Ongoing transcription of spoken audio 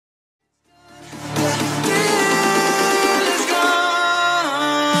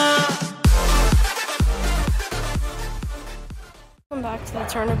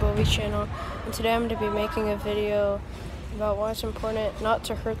Turner Bovey channel, and today I'm going to be making a video about why it's important not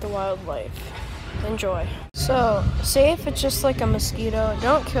to hurt the wildlife. Enjoy. So, say if it's just like a mosquito,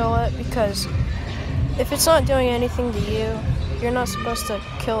 don't kill it, because if it's not doing anything to you, you're not supposed to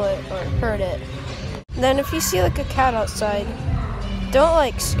kill it or hurt it. Then if you see like a cat outside, don't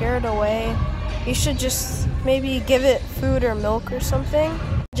like scare it away. You should just maybe give it food or milk or something.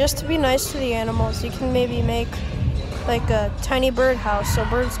 Just to be nice to the animals, you can maybe make like a tiny bird house so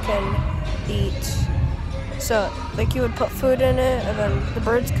birds can eat. So like you would put food in it and then the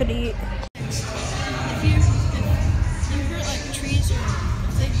birds could eat. If you hurt like trees or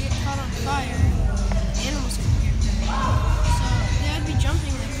if they get caught on fire, animals can get hurt. So they would be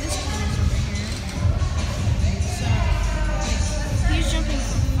jumping like this kid is over here. So like, he's jumping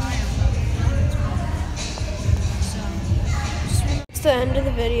from fire. So It's the end of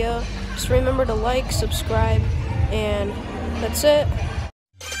the video. Just remember to like, subscribe, and that's it.